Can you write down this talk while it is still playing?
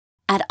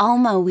At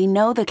Alma, we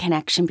know the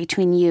connection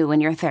between you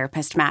and your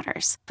therapist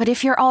matters. But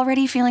if you're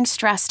already feeling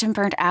stressed and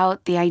burnt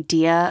out, the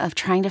idea of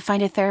trying to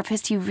find a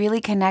therapist you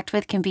really connect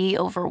with can be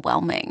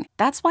overwhelming.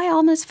 That's why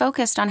Alma's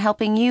focused on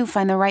helping you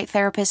find the right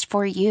therapist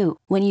for you.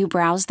 When you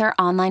browse their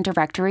online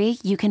directory,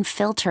 you can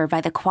filter by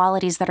the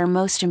qualities that are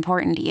most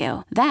important to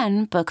you.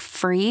 Then book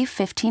free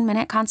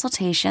 15-minute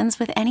consultations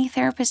with any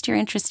therapist you're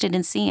interested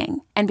in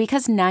seeing. And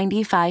because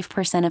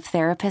 95% of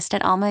therapists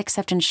at Alma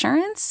accept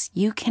insurance,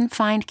 you can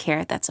find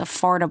care that's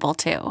affordable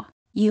too.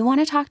 You want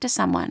to talk to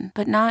someone,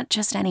 but not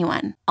just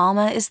anyone.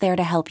 Alma is there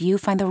to help you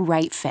find the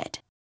right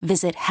fit.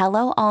 Visit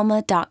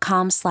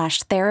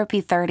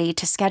helloalma.com/therapy30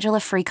 to schedule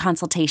a free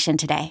consultation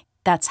today.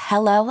 That's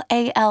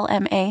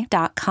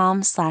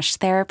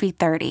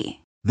helloalma.com/therapy30.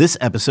 This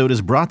episode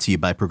is brought to you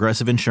by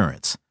Progressive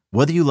Insurance.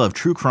 Whether you love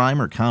true crime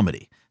or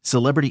comedy,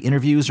 celebrity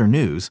interviews or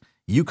news,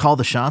 you call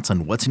the shots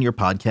on what's in your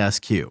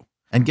podcast queue.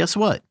 And guess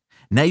what?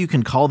 Now you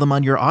can call them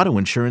on your auto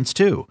insurance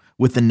too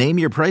with the Name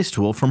Your Price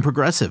tool from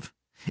Progressive.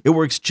 It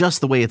works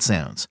just the way it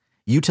sounds.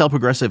 You tell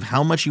Progressive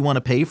how much you want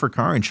to pay for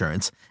car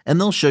insurance, and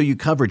they'll show you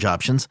coverage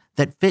options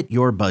that fit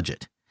your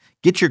budget.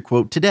 Get your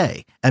quote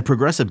today at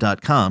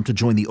Progressive.com to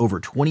join the over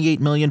 28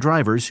 million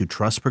drivers who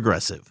trust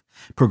Progressive.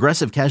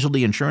 Progressive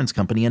Casualty Insurance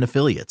Company and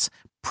Affiliates.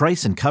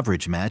 Price and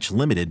coverage match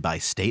limited by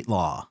state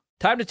law.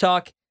 Time to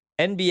talk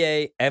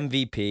NBA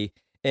MVP.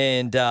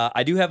 And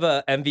I do have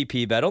a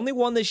MVP bet. Only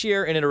one this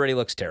year, and it already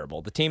looks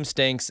terrible. The team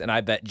stinks, and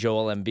I bet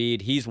Joel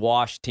Embiid. He's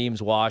washed,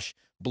 team's wash,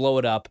 blow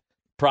it up.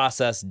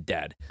 Process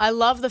dead. I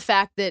love the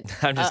fact that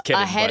I'm just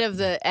kidding, ahead of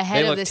the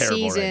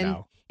season,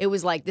 right, it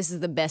was like, this is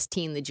the best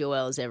team that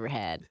Joel has ever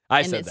had.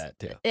 I said that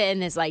too.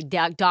 And it's like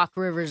Doc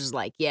Rivers is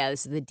like, yeah,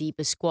 this is the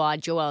deepest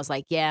squad. Joel's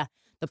like, yeah,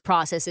 the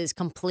process is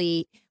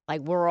complete.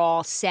 Like, we're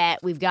all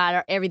set. We've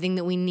got everything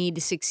that we need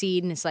to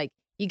succeed. And it's like,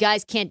 you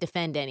guys can't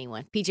defend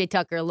anyone. PJ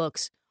Tucker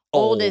looks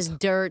old as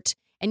dirt.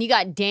 And you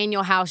got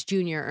Daniel House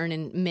Jr.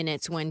 earning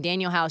minutes when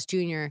Daniel House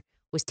Jr.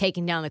 was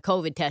taking down the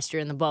COVID tester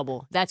in the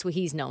bubble. That's what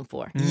he's known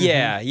for.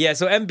 Yeah.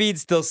 So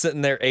Embiid's still sitting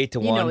there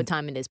 8-1. You know what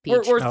time it is,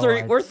 Peach.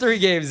 We're 3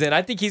 games in.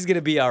 I think he's going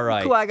to be all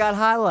right. Who I got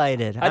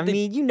highlighted. I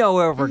mean, you know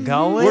where we're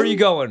going. Where are you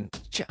going?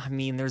 I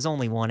mean, there's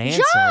only one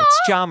answer. It's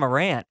Ja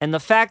Morant. And the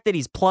fact that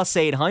he's plus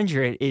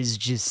 800 is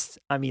just,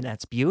 I mean,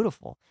 that's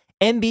beautiful.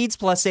 Embiid's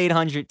plus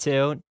 800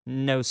 too.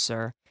 No,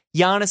 sir.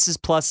 Giannis is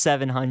plus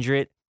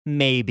 700.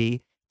 Maybe.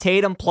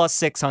 Tatum plus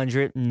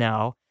 600.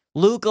 No.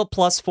 Luka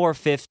plus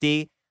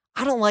 450.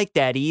 I don't like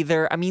that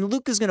either. I mean,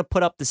 Luka's going to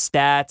put up the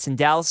stats, and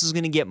Dallas is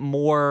going to get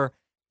more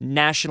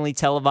nationally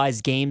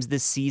televised games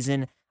this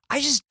season.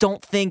 I just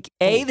don't think,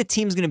 the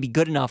team's going to be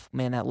good enough.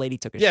 Man, that lady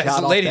took a shot off the head.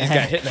 Yeah, the lady just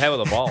got hit in the head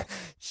with a ball.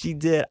 She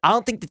did. I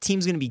don't think the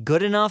team's going to be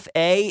good enough,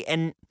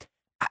 and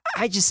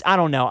I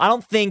don't know. I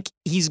don't think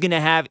he's going to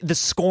have, the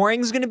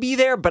scoring's going to be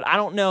there, but I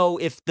don't know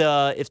if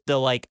the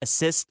like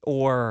assist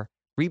or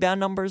rebound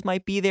numbers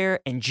might be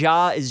there, and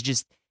Ja is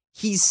just,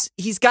 He's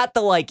got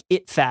the like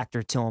it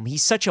factor to him.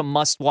 He's such a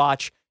must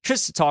watch.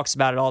 Trista talks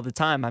about it all the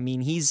time. I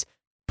mean, he's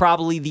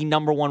probably the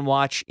number one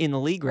watch in the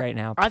league right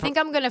now. I think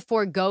I'm going to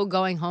forego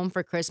going home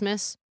for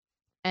Christmas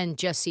and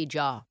just see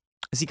Ja.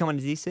 Is he coming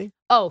to DC?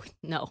 Oh,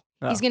 no.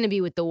 He's going to be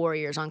with the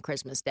Warriors on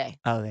Christmas Day.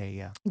 Oh, there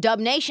you go. Dub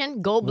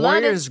Nation, go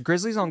blood. Warriors,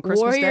 Grizzlies on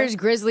Christmas Day? Warriors,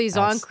 Grizzlies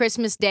on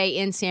Christmas Day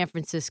in San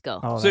Francisco.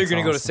 Oh, so you're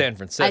going to go to San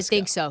Francisco? I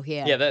think so,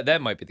 yeah. Yeah,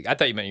 that might be I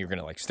thought you meant you were going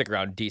to like stick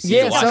around DC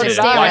yeah, to watch so it. did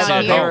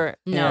I.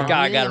 No, God,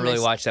 I got to really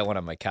watch that one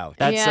on my couch.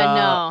 No,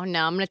 I'm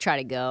going to try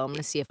to go. I'm going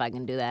to see if I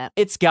can do that.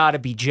 It's got to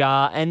be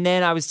Ja. And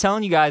then I was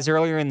telling you guys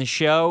earlier in the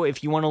show,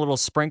 if you want a little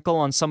sprinkle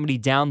on somebody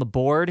down the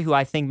board who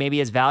I think maybe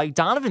has value,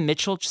 Donovan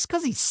Mitchell, just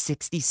because he's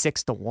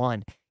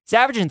 66-1. He's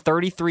averaging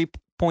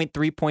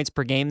 33.3 points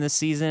per game this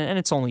season, and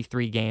it's only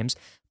 3 games.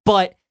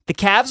 But the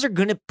Cavs are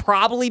going to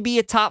probably be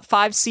a top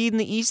 5 seed in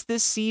the East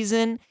this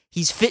season.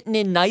 He's fitting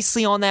in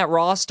nicely on that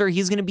roster.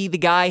 He's going to be the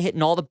guy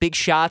hitting all the big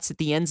shots at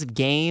the ends of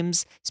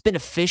games. He's been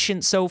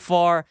efficient so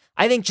far.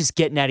 I think just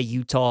getting out of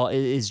Utah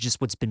is just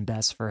what's been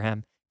best for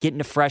him.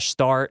 Getting a fresh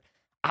start.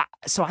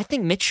 So I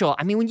think Mitchell,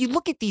 I mean, when you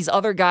look at these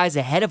other guys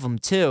ahead of him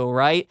too,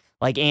 right?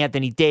 Like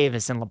Anthony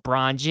Davis and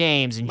LeBron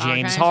James and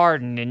James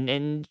Harden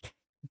and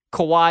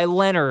Kawhi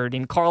Leonard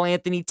and Karl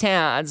Anthony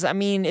Towns. I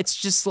mean, it's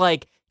just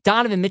like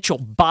Donovan Mitchell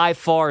by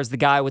far is the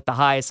guy with the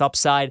highest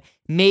upside.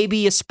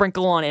 Maybe a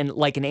sprinkle on and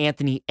like an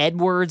Anthony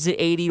Edwards at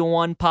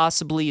 80-1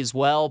 possibly as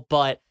well.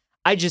 But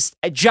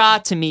Ja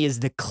to me is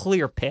the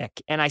clear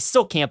pick. And I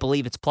still can't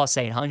believe it's plus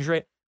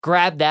 800.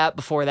 Grab that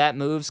before that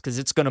moves because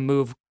it's going to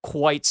move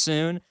quite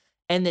soon.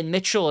 And then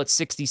Mitchell at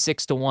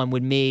 66-1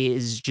 with me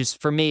is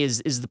just, for me,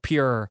 is the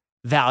pure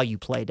value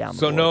play down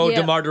the board. So no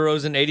DeMar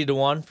DeRozan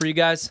 80-1 for you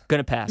guys?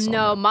 Gonna pass on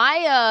No,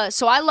 that.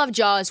 so I love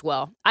Ja as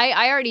well.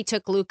 I already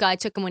took Luka. I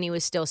took him when he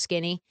was still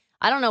skinny.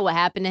 I don't know what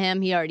happened to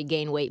him. He already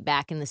gained weight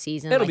back in the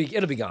season. It'll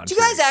be gone. Do you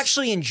guys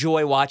actually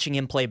enjoy watching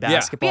him play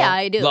basketball? Yeah,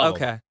 I do. Love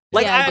Okay. him.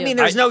 Like, Yeah, I I do. mean,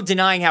 there's no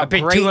denying how I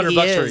paid great $200 he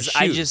for his is.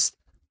 shoes.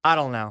 I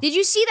don't know. Did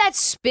you see that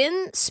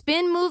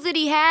spin move that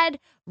he had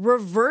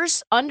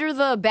reverse under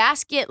the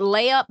basket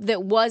layup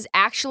that was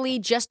actually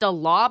just a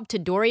lob to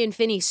Dorian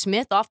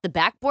Finney-Smith off the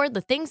backboard.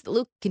 The things that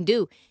Luke can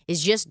do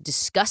is just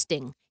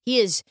disgusting.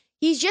 He's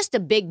just a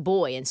big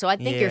boy, and so I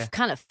think you're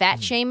kind of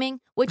fat shaming,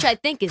 which I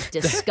think is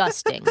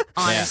disgusting,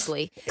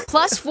 honestly.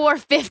 Plus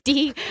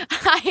 450.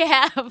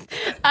 I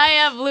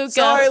have Luka.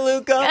 Sorry,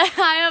 Luka.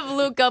 I have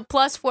Luka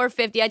plus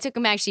 450. I took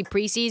him actually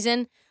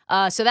preseason,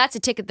 so that's a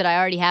ticket that I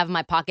already have in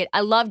my pocket.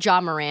 I love Ja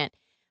Morant,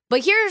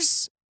 but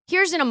here's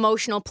an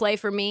emotional play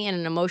for me and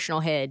an emotional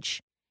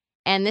hedge,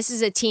 and this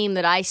is a team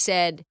that I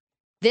said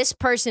this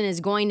person is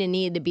going to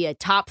need to be a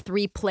top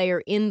 3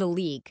 player in the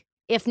league,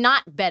 if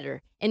not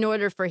better, in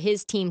order for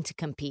his team to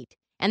compete.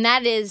 And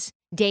that is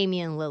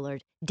Damian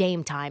Lillard,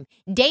 Dame Time.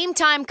 Dame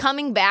Time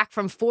coming back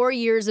from 4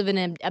 years of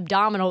an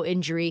abdominal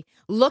injury,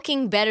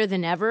 looking better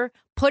than ever,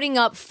 putting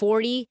up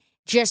 40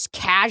 just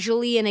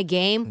casually in a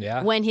game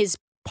when his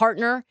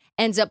partner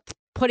ends up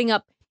putting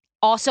up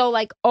also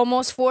like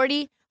almost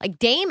 40. Like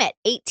Dame at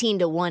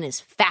 18-1 is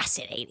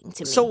fascinating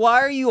to me. So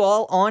why are you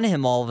all on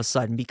him all of a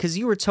sudden? Because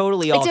you were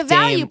totally off a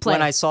value Dame play.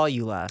 when I saw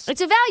you last. It's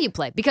a value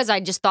play because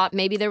I just thought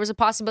maybe there was a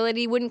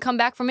possibility he wouldn't come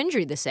back from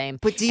injury the same.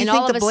 But do you And think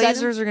all the of a sudden-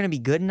 Blazers are going to be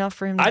good enough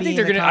for him to I be think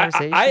in they're the going to.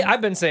 conversation?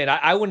 I've been saying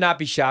I would not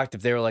be shocked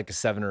if they were like a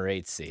 7 or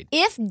 8 seed.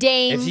 If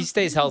Dame, If he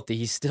stays healthy,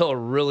 he's still a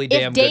really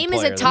damn if Dame good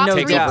is player. a top that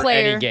 3 takes over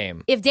player, any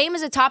game. if Dame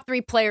is a top 3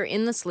 player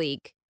in this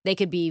league, they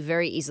could be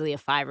very easily a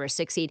 5 or a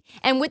 6 seed.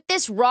 And with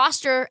this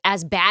roster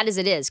as bad as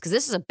it is, because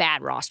this is a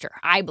bad roster,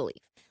 I believe.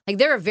 Like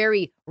they're a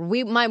very,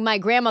 my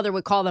grandmother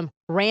would call them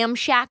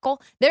ramshackle.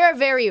 They're a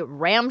very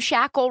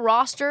ramshackle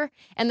roster.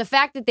 And the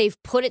fact that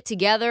they've put it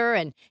together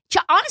and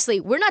honestly,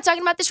 we're not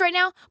talking about this right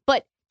now,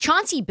 but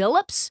Chauncey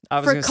Billups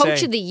for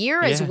Coach of the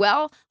Year as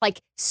well,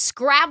 like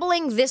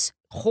scrabbling this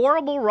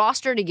horrible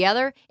roster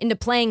together into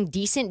playing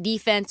decent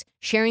defense,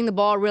 sharing the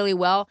ball really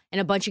well,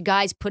 and a bunch of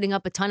guys putting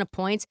up a ton of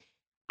points.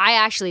 I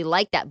actually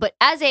like that. But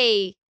as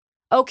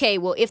okay,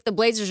 well, if the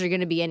Blazers are going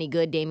to be any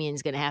good,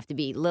 Damian's going to have to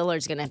be,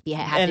 Lillard's going to have to be the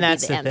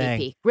MVP.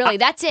 Thing. Really,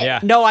 that's it. Yeah.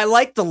 No, I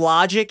like the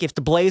logic. If the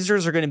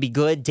Blazers are going to be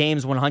good,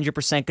 Dame's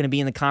 100% going to be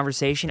in the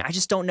conversation. I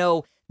just don't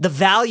know. The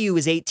value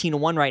is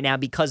 18-1 right now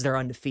because they're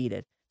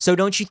undefeated. So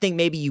don't you think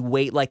maybe you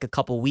wait like a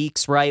couple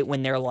weeks, right,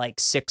 when they're like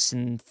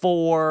 6-4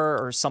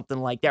 or something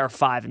like that, or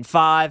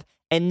 5-5,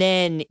 and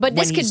then but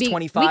this when could he's be,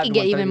 25 we could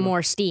get even 131.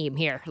 more steam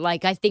here.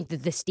 Like I think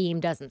that the steam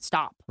doesn't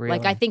stop. Really?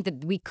 Like I think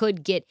that we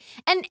could get,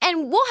 and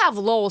we'll have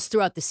lulls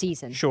throughout the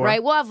season, Sure.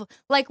 right? We'll have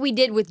like we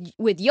did with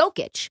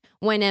Jokic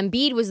when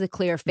Embiid was the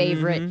clear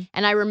favorite, Mm-hmm.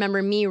 and I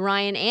remember me,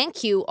 Ryan, and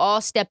Q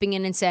all stepping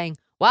in and saying,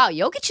 "Wow,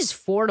 Jokic is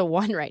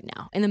 4-1 right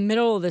now in the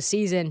middle of the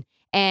season."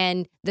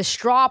 And the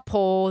straw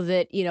poll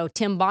that,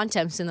 Tim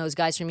Bontemps and those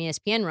guys from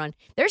ESPN run,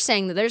 they're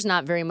saying that there's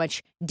not very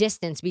much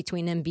distance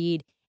between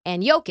Embiid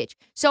and Jokic.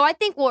 So I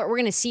think what we're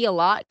going to see a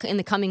lot in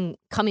the coming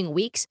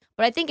weeks,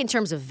 but I think in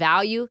terms of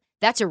value,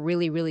 that's a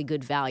really, really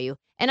good value.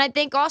 And I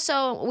think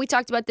also, we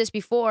talked about this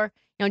before,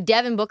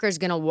 Devin Booker is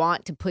going to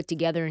want to put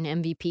together an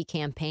MVP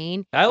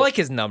campaign. I like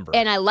his number.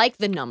 And I like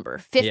the number,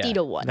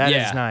 50-1. That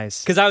is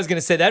nice. Because I was going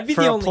to say, that'd be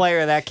For the a only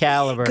player of that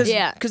caliber.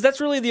 Because that's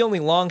really the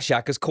only long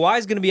shot. Because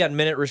Kawhi's going to be on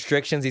minute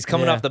restrictions. He's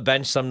coming off the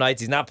bench some nights.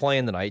 He's not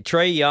playing tonight.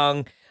 Trae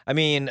Young, I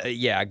mean,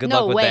 good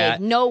luck with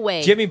that. No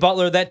way. Jimmy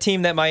Butler, that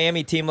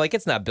Miami team,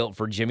 it's not built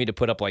for Jimmy to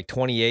put up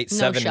 28,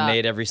 7 and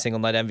 8 every single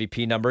night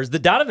MVP numbers. The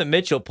Donovan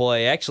Mitchell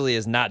play actually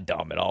is not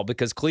dumb at all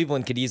because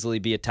Cleveland could easily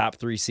be a top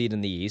 3 seed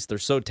in the East. They're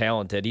so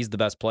talented. He's the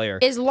best player.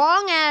 As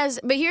long as,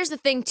 but here's the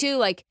thing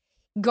too,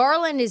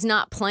 Garland is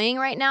not playing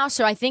right now,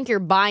 so I think you're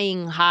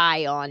buying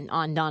high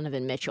on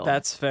Donovan Mitchell.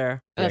 That's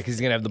fair. Yeah, because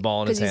he's going to have the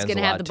ball in his hands. Because he's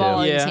going to have the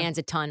ball in his hands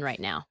a ton right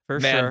now. For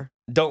Man, sure.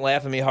 Don't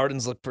laugh at me.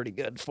 Harden's look pretty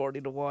good,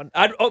 40-1.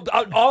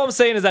 All I'm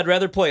saying is I'd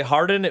rather play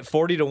Harden at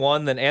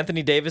 40-1 than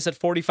Anthony Davis at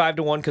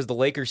 45-1 because the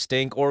Lakers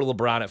stink, or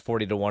LeBron at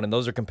 40-1, and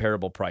those are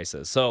comparable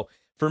prices. So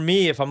for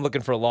me, if I'm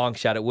looking for a long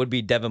shot, it would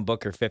be Devin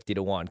Booker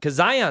 50-1 because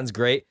Zion's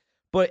great,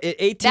 but at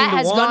 18-1, that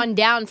has gone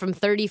down from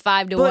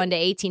 35-1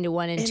 to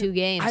 18-1 in 2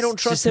 games. I don't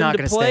trust just him not to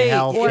gonna play stay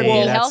healthy. Or be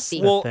That's healthy.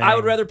 the Well, thing. I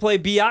would rather play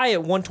BI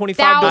at 125-1.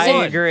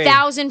 I agree.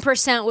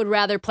 1,000% would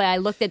rather play. I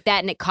looked at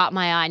that and it caught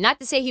my eye. Not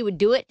to say he would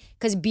do it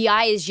because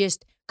BI is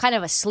just kind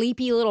of a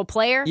sleepy little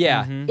player.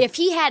 Yeah. If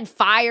he had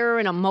fire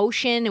and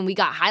emotion and we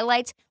got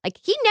highlights,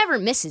 he never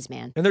misses,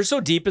 man. And they're so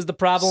deep is the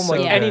problem. So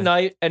any good.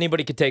 night,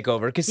 anybody could take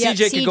over. Because Yep,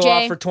 CJ could go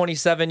CJ. off for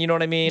 27, you know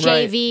what I mean?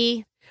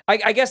 JV.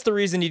 I guess the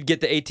reason you'd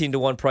get the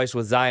 18-1 price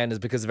with Zion is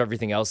because of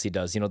everything else he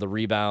does. The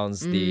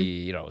rebounds,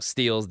 the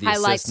steals, the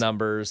Highlights. assist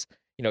numbers.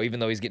 Even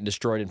though he's getting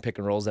destroyed in pick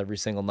and rolls every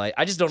single night.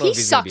 I just don't know He if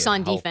he's gonna sucks be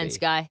on healthy. defense,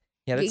 guy.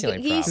 Yeah, that's the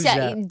only He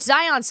problem.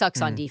 Zion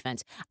sucks on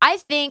defense. I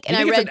think, Do and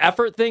you think I it's read an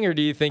effort thing, or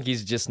do you think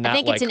he's just not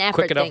think it's an effort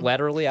quick enough thing.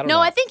 laterally? I don't know.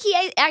 No, I think he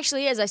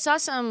actually is. I saw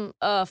some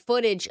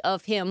footage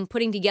of him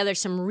putting together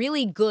some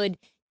really good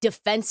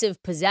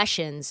defensive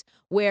possessions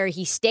where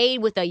he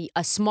stayed with a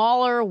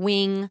smaller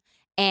wing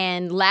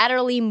and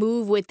laterally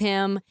moved with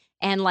him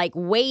and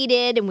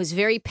waited and was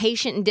very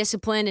patient and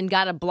disciplined and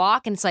got a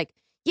block. And it's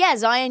yeah,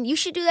 Zion, you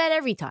should do that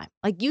every time.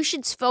 Like, you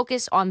should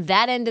focus on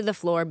that end of the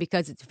floor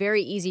because it's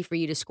very easy for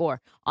you to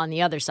score on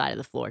the other side of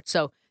the floor.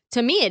 So,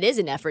 to me, it is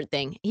an effort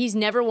thing. He's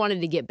never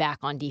wanted to get back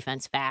on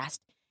defense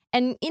fast.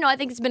 And, I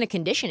think it's been a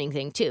conditioning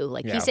thing, too.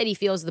 Like, he said he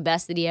feels the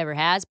best that he ever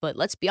has, but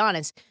let's be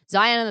honest,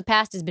 Zion in the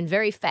past has been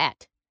very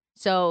fat.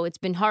 So, it's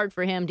been hard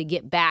for him to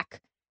get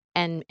back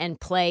and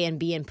play and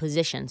be in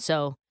position.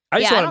 So, I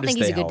don't think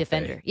he's a good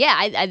defender. Yeah,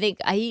 I think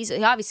he's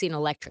obviously an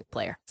electric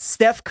player.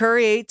 Steph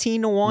Curry,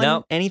 18-1.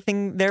 No.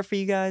 Anything there for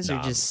you guys? No,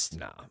 or just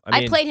no.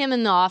 I played him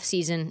in the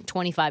offseason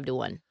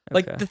 25-1.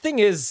 Like, the thing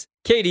is,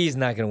 KD's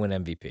not going to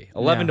win MVP.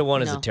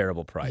 11-1 is a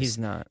terrible price. He's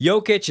not.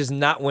 Jokic is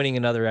not winning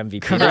another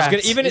MVP.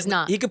 Correct. He's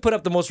not. He could put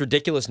up the most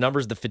ridiculous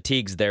numbers. The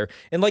fatigue's there.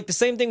 And like the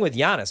same thing with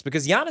Giannis,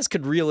 because Giannis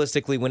could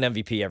realistically win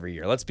MVP every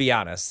year. Let's be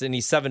honest. And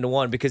he's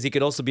 7-1 because he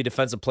could also be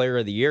Defensive Player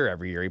of the Year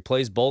every year. He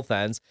plays both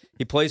ends.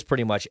 He plays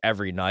pretty much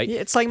every night. Yeah,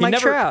 it's like Mike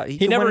Trout.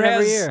 He never win it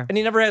has, every year. and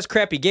he never has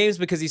crappy games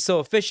because he's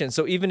so efficient.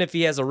 So even if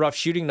he has a rough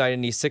shooting night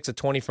and he's 6 of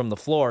 20 from the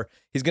floor,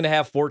 he's going to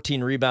have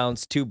 14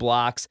 rebounds, 2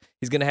 blocks.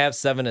 He's going to have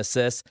 7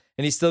 assists,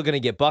 and he's still going to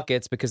get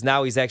buckets because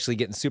now he's actually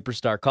getting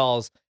superstar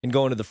calls and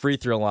going to the free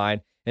throw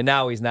line. And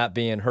now he's not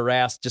being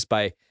harassed just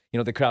by,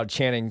 the crowd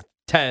chanting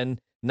 10,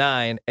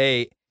 9,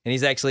 8, and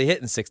he's actually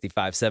hitting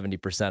 65,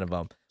 70% of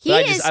them.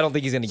 But I don't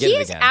think he's going to get it again.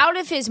 He is out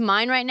of his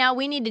mind right now.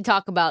 We need to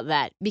talk about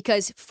that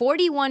because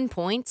 41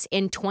 points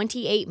in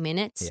 28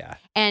 minutes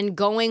and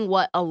going,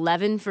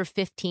 11 for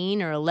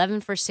 15 or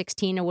 11 for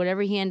 16 or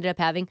whatever he ended up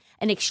having,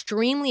 an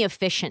extremely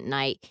efficient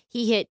night.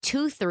 He hit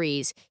 2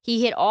 threes.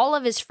 He hit all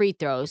of his free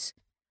throws.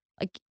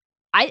 Like,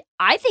 I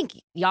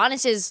think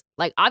Giannis is,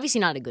 like,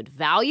 obviously not a good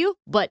value,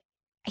 but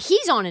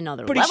he's on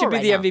another level. But he should be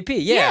right the now.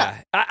 MVP.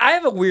 Yeah. I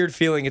have a weird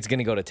feeling it's going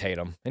to go to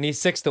Tatum. And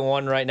he's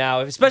 6-1 right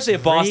now, especially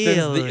if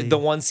Boston's the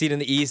 1 seed in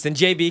the East. And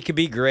JB could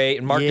be great.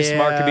 And Marcus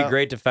Smart could be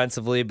great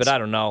defensively. But I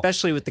don't know.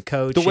 Especially with the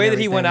coach. The way that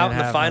he went out in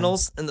the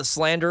finals and the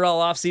slander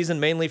all offseason,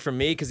 mainly from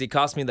me because he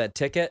cost me that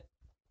ticket.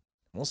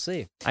 We'll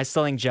see. I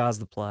still think Ja's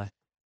the play.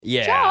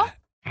 Yeah.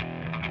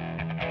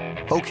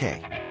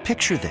 Okay,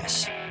 picture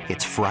this.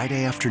 It's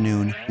Friday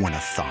afternoon when a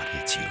thought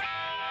hits you.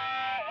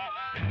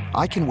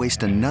 I can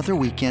waste another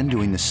weekend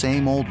doing the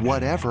same old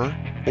whatever,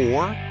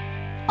 or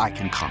I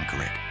can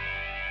conquer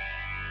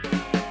it.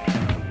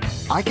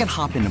 I can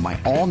hop into my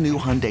all-new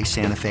Hyundai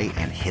Santa Fe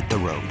and hit the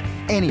road.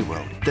 Any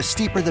road. The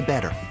steeper, the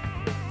better.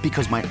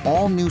 Because my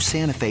all-new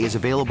Santa Fe is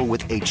available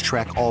with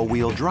H-Track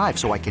all-wheel drive,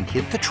 so I can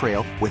hit the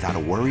trail without a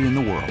worry in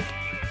the world.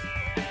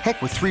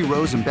 Heck, with 3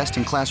 rows and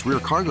best-in-class rear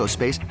cargo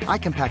space, I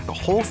can pack the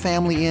whole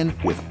family in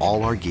with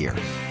all our gear.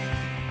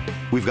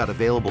 We've got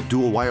available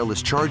dual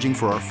wireless charging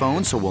for our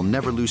phones, so we'll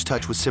never lose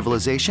touch with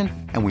civilization,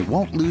 and we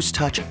won't lose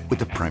touch with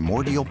the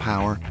primordial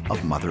power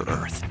of Mother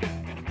Earth.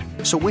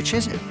 So which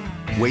is it?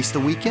 Waste the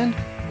weekend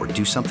or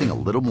do something a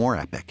little more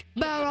epic?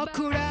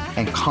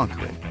 And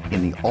conquer it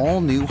in the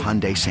all-new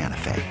Hyundai Santa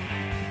Fe.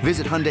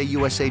 Visit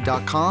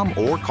HyundaiUSA.com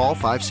or call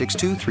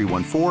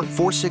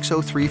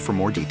 562-314-4603 for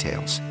more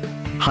details.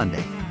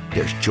 Hyundai,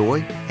 there's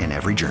joy in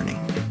every journey.